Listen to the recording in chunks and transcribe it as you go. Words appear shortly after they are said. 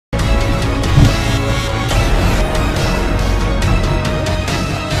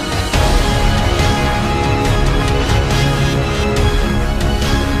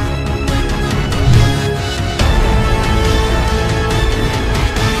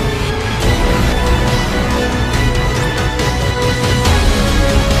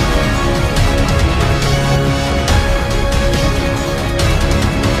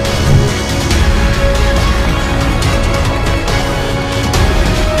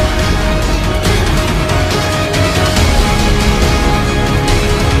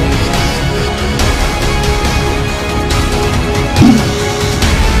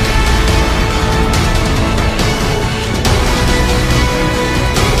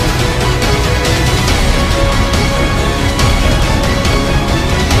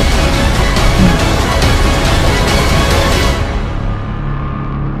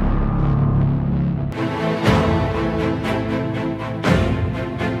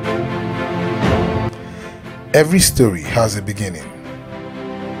Every story has a beginning.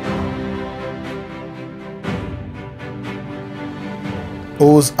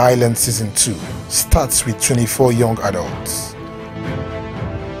 O's Island Season 2 starts with 24 young adults,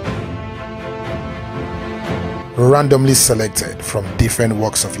 randomly selected from different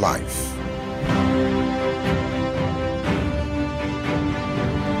walks of life.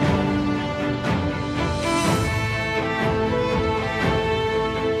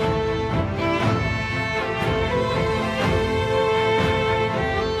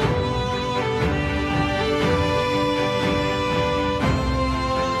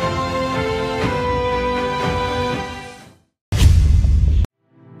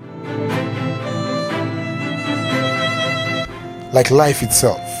 Like life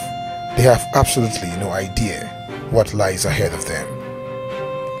itself, they have absolutely no idea what lies ahead of them.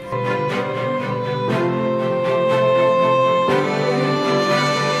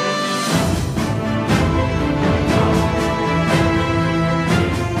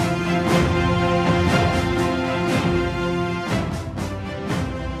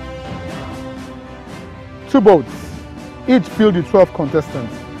 Two boats, each filled with 12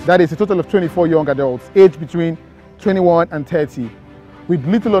 contestants. That is a total of 24 young adults, aged between 21 and 30, with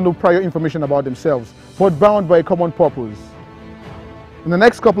little or no prior information about themselves, but bound by a common purpose. In the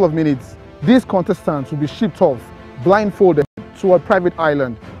next couple of minutes, these contestants will be shipped off, blindfolded, to a private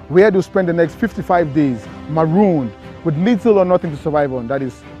island, where they'll spend the next 55 days marooned with little or nothing to survive on. That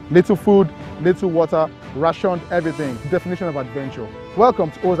is, little food, little water, rationed, everything. The definition of adventure.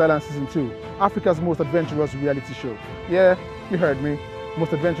 Welcome to O's Island Season 2, Africa's most adventurous reality show. Yeah, you heard me.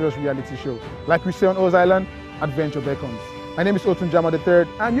 Most adventurous reality show. Like we say on O's Island, adventure beckons. My name is Njama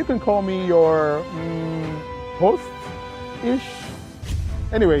III, and you can call me your host-ish.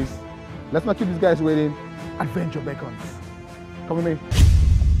 Anyways, let's not keep these guys waiting. Adventure beckons. Come with me.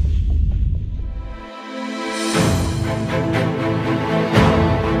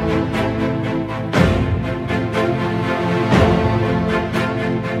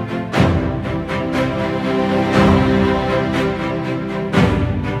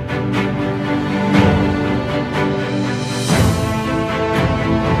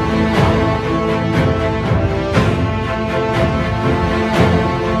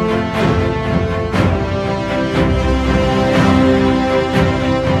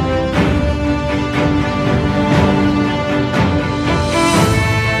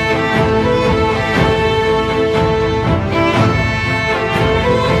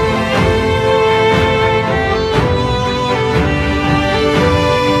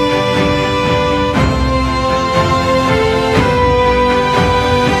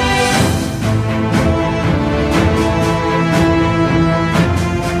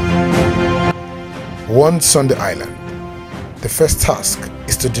 Once on the island, the first task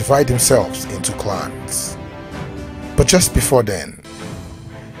is to divide themselves into clans. But just before then,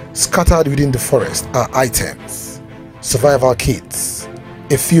 scattered within the forest are items, survival kits,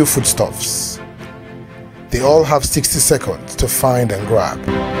 a few foodstuffs. They all have 60 seconds to find and grab.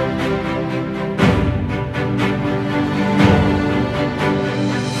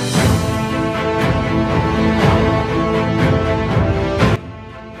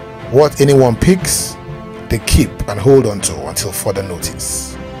 What anyone picks, they keep and hold on to until further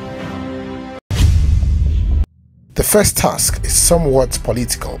notice. The first task is somewhat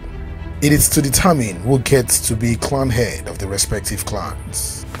political. It is to determine who gets to be clan head of the respective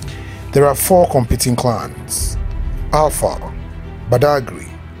clans. There are 4 competing clans: Alpha, Badagry,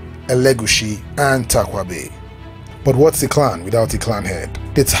 Elegushi, and Takwabe. But what's a clan without a clan head?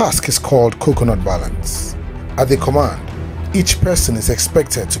 The task is called coconut balance. At the command, each person is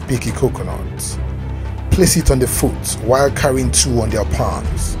expected to pick a coconut, place it on the foot while carrying 2 on their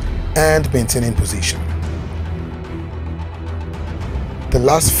palms and maintaining position. The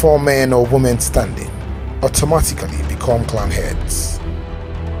last 4 men or women standing automatically become clan heads.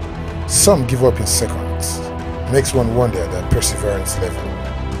 Some give up in seconds. Makes one wonder their perseverance level.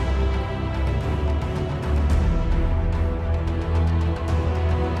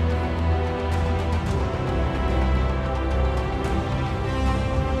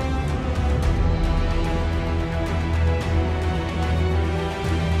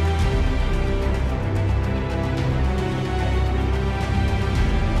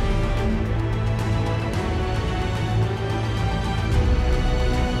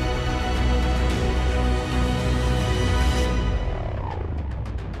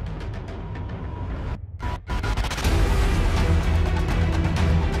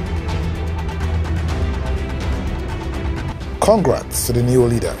 Congrats to the new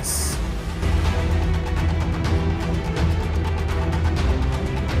leaders.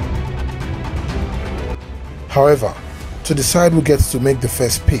 However, to decide who gets to make the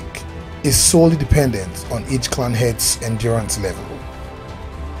first pick is solely dependent on each clan head's endurance level.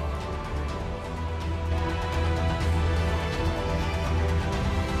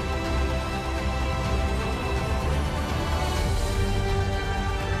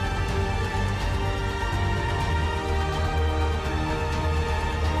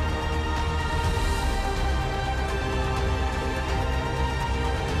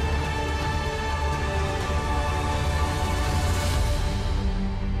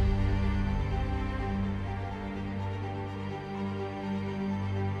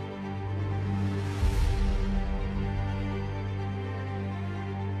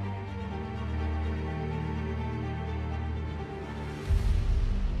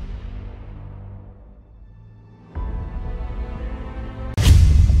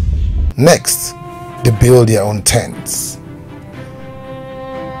 Next, they build their own tents.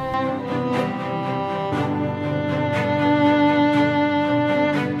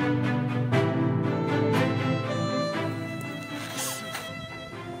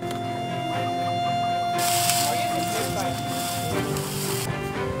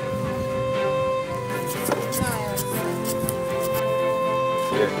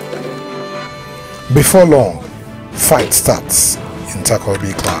 Before long, fight starts in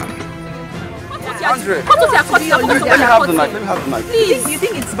Takobi clan. Andre, let me have the knife. Please, you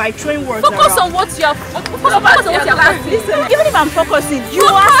think it's by train words? Focus on what you are. Focus on what you are. Listen, even if I'm focusing, you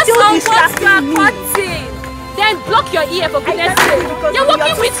are still distracting me. Then block your ear for goodness sake. You're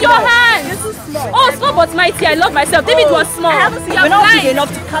working with your hands. Oh, small but mighty. I love myself. David was small. I haven't seen you not big enough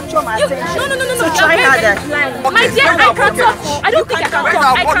to capture my attention. No. So try harder. My dear, I can talk. I don't think I can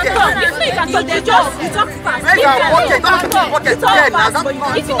talk. I can talk. You know you can talk. You talk fast.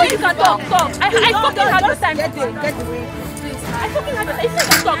 If you know you can talk, talk. I fucking had the time today. I fucking had the time. If you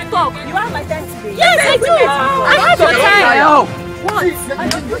can talk. You have my time today. Yes, I do. I have your time. What?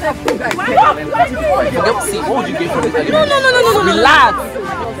 See, what would you get from this argument? No. Relax.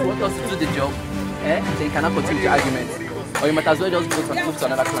 You want us to do the job, then you cannot continue the argument. Or you might as well just move to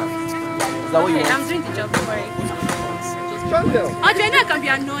another clan. Is that what you want? I'm doing the job, don't worry. Audrey, I know I can be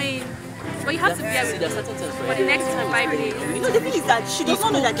annoying, but you have to bear with me for the next 5 days. You know, the thing is that she does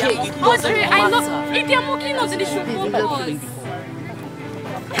not know that they are mocking. Audrey, I know. If they are mocking us, they should mock us.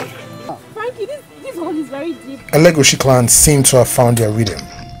 Frankie, this hole is very deep. Elegoshi clan seem to have found their rhythm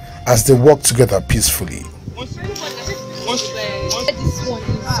as they work together peacefully. This one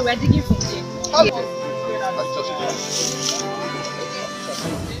is, so we're digging from there.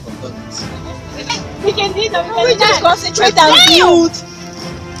 We can do that. We just concentrate and build.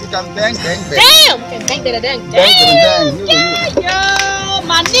 You can bang. Damn! We can bang. Yeah,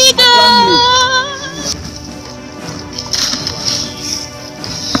 my nigga.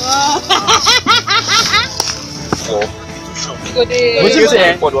 What's it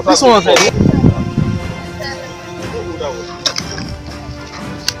say? This one said.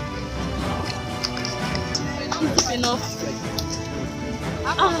 Enough.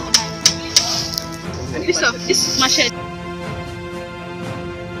 This machete.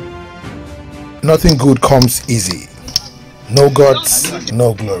 Nothing good comes easy. No gods,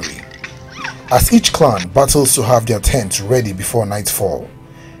 no glory. As each clan battles to have their tents ready before nightfall,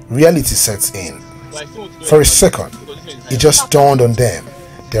 reality sets in. For a second, it just dawned on them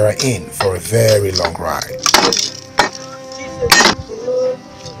they are in for a very long ride.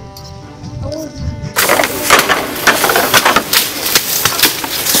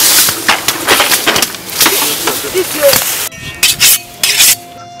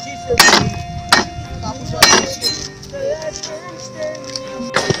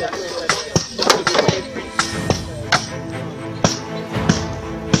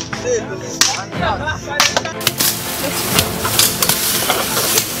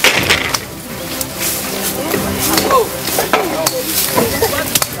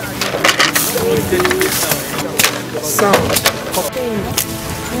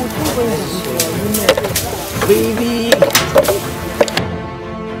 Baby.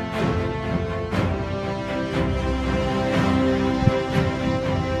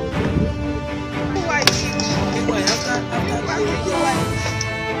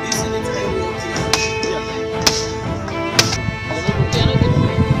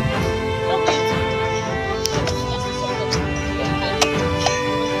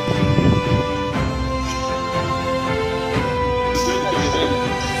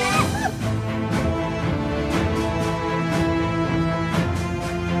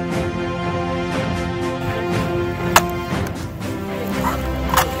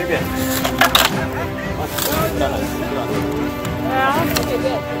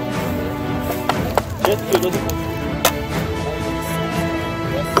 My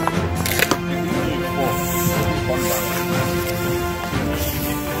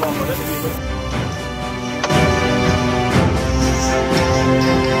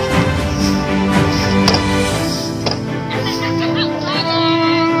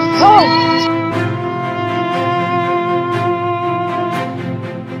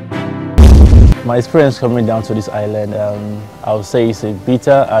experience coming down to this island, I would say it's a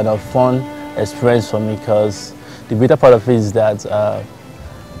bitter and a fun experience for me, because the bitter part of it is that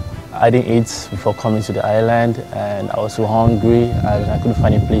I didn't eat before coming to the island, and I was so hungry and I couldn't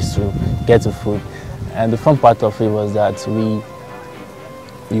find a place to get the food. And the fun part of it was that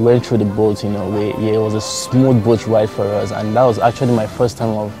we went through the boat, it was a smooth boat ride for us, and that was actually my first time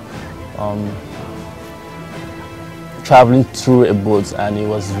of traveling through a boat, and it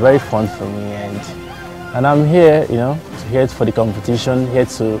was very fun for me. And I'm here, here for the competition, here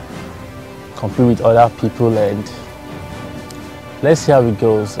to compete with other people, and let's see how it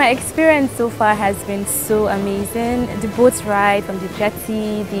goes. My experience so far has been so amazing. The boat ride from the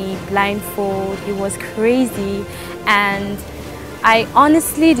jetty, the blindfold, it was crazy, and I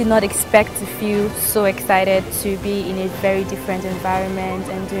honestly did not expect to feel so excited to be in a very different environment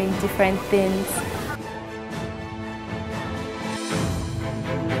and doing different things.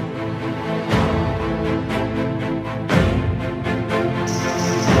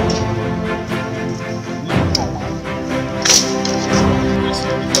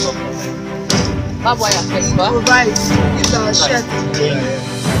 Right, it's our chef.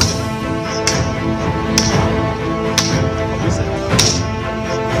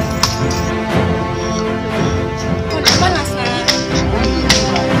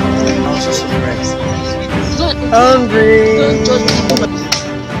 Hungry.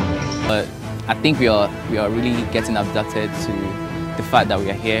 But I think we are really getting abducted to the fact that we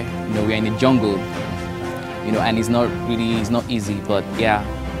are here. We're in the jungle, and it's not easy. But yeah,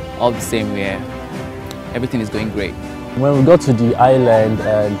 all the same, everything is going great. When we got to the island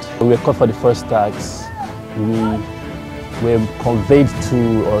and we were caught for the first task, we were conveyed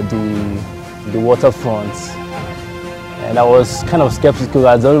to the waterfront, and I was kind of skeptical.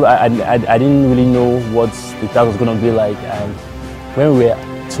 I didn't really know what the task was going to be like, and when we were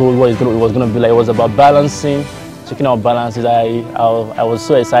told what it was going to be like, it was about balancing, checking out balances. I was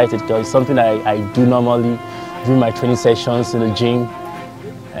so excited because it's something I do normally during my training sessions in the gym.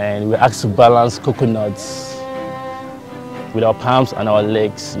 And we were asked to balance coconuts with our palms and our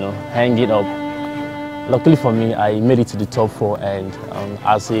legs, hanging up. Luckily for me, I made it to the top 4, and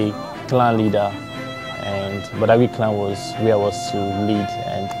as a clan leader, and Badagry clan was where I was to lead,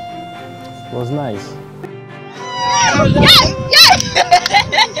 and it was nice.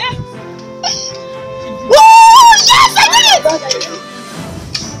 Yes, I did it!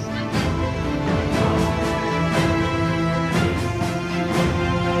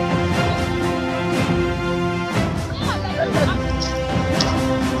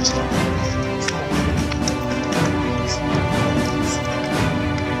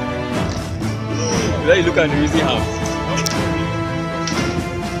 Where you look at the easy house.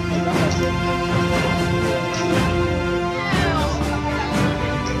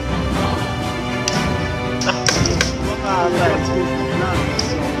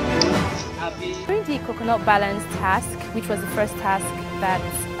 During the coconut balance task, which was the first task that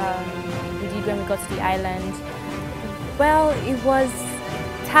we did when we got to the island, well, it was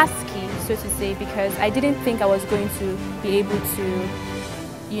tasky, so to say, because I didn't think I was going to be able to,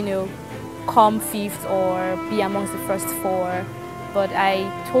 come 5th or be amongst the first 4, but I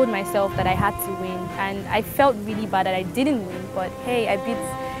told myself that I had to win, and I felt really bad that I didn't win, but hey, I beat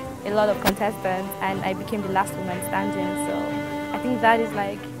a lot of contestants and I became the last woman standing, so I think that is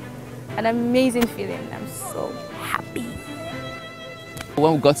like an amazing feeling. I'm so happy.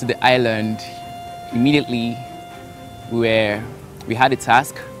 When we got to the island, immediately we had a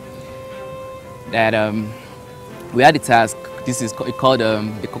task that this is called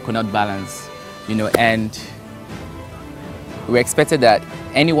the coconut balance, and we expected that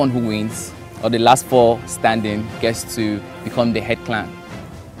anyone who wins, or the last 4 standing, gets to become the head clan.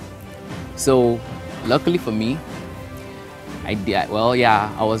 So luckily for me, I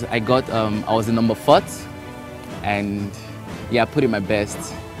was the number 4th, and I put in my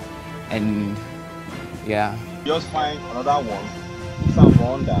best, and yeah. Just find another one.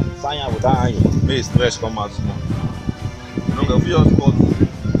 Someone that sign with that iron. May stress come out small. If you just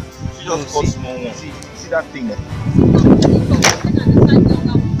cut small one. See that thing there?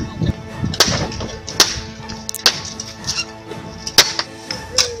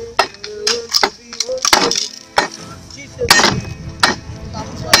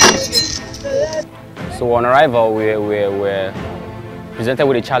 So on arrival, we were presented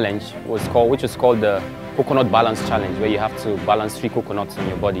with a challenge, which was called the Coconut Balance Challenge, where you have to balance 3 coconuts on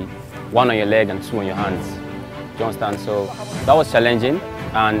your body, 1 on your leg and 2 on your hands. Do you understand? So that was challenging,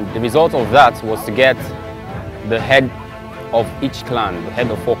 and the result of that was to get the head of each clan, the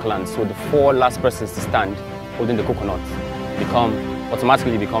head of 4 clans. So the 4 last persons to stand holding the coconut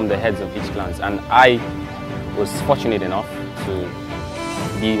automatically become the heads of each clan. And I was fortunate enough to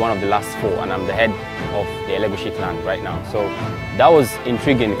be one of the last 4, and I'm the head of the Elegushi clan right now. So that was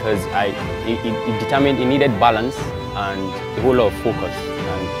intriguing because it needed balance and a whole lot of focus,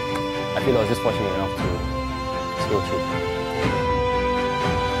 and I feel I was just fortunate enough to go through.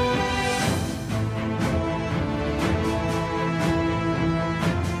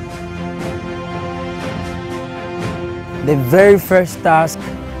 The very first task,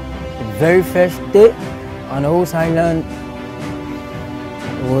 the very first day on the whole island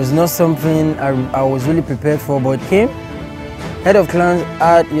was not something I was really prepared for, but it came. Head of clans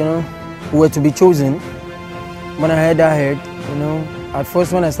were to be chosen. When I had that head, at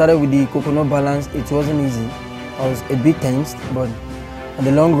first when I started with the coconut balance, it wasn't easy. I was a bit tensed, but in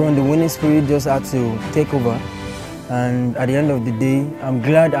the long run, the winning spirit just had to take over. And at the end of the day, I'm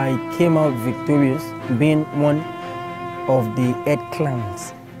glad I came out victorious, being one of the head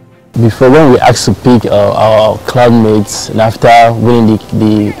clans. Before, when we asked to pick our clanmates, and after winning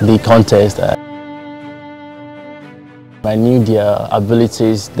the contest, I knew their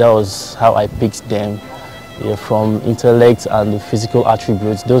abilities. That was how I picked them. Yeah, from intellect and the physical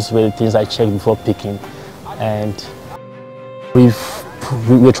attributes, those were the things I checked before picking. And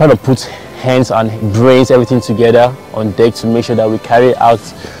we're trying to put hands and brains, everything together on deck to make sure that we carry out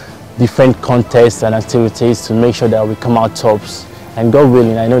different contests and activities to make sure that we come out tops. And God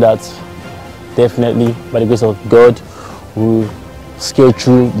willing, I know that definitely by the grace of God, we'll scale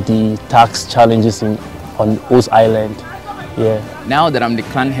through the task challenges on O's Island. Yeah. Now that I'm the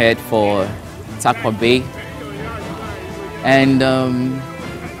clan head for Takwa Bay, and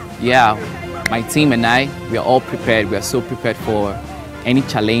yeah, my team and I, we are all prepared. We are so prepared for any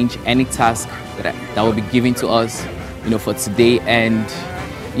challenge, any task that will be given to us, for today. And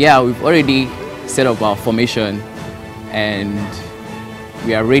yeah, we've already set up our formation, and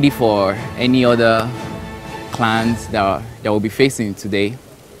we are ready for any other clans that will be facing today.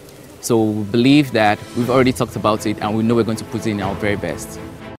 So we believe that we've already talked about it, and we know we're going to put in our very best.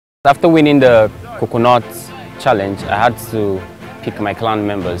 After winning the coconut challenge, I had to pick my clan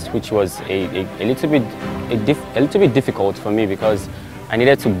members, which was a little bit difficult for me because I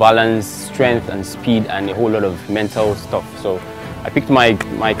needed to balance strength and speed and a whole lot of mental stuff. So I picked my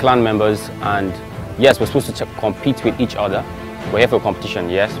clan members, and yes, we're supposed to compete with each other. We're here for competition,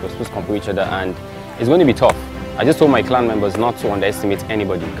 yes, we're supposed to compete with each other, and it's going to be tough. I just told my clan members not to underestimate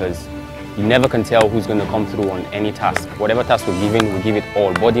anybody, because you never can tell who's going to come through on any task. Whatever task we're given, we give it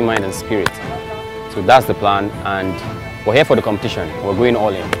all, body, mind, and spirit. So that's the plan, and we're here for the competition. We're going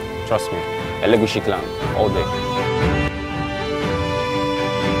all in, trust me. Elegushi clan, all day.